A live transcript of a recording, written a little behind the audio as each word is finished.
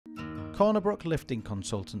Cornerbrook Lifting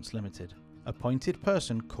Consultants Limited, appointed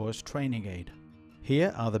person course training aid.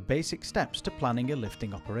 Here are the basic steps to planning a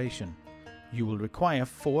lifting operation. You will require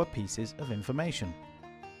 4 pieces of information: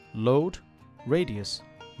 load, radius,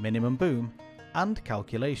 minimum boom, and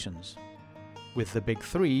calculations, with the big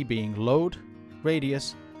 3 being load,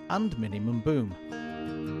 radius, and minimum boom.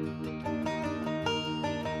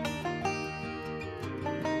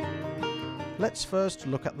 Let's first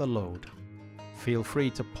look at the load. Feel free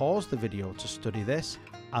to pause the video to study this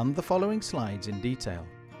and the following slides in detail.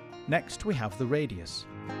 Next we have the radius,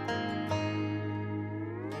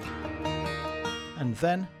 and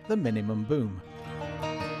then the minimum boom.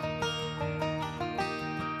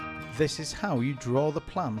 This is how you draw the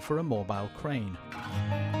plan for a mobile crane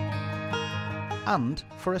and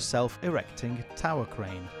for a self-erecting tower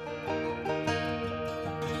crane.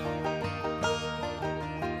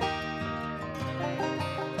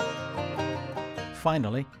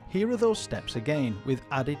 Finally, here are those steps again with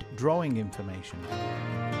added drawing information.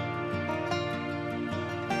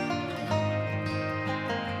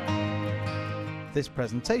 This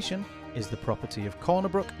presentation is the property of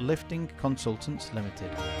Cornerbrook Lifting Consultants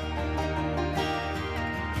Limited.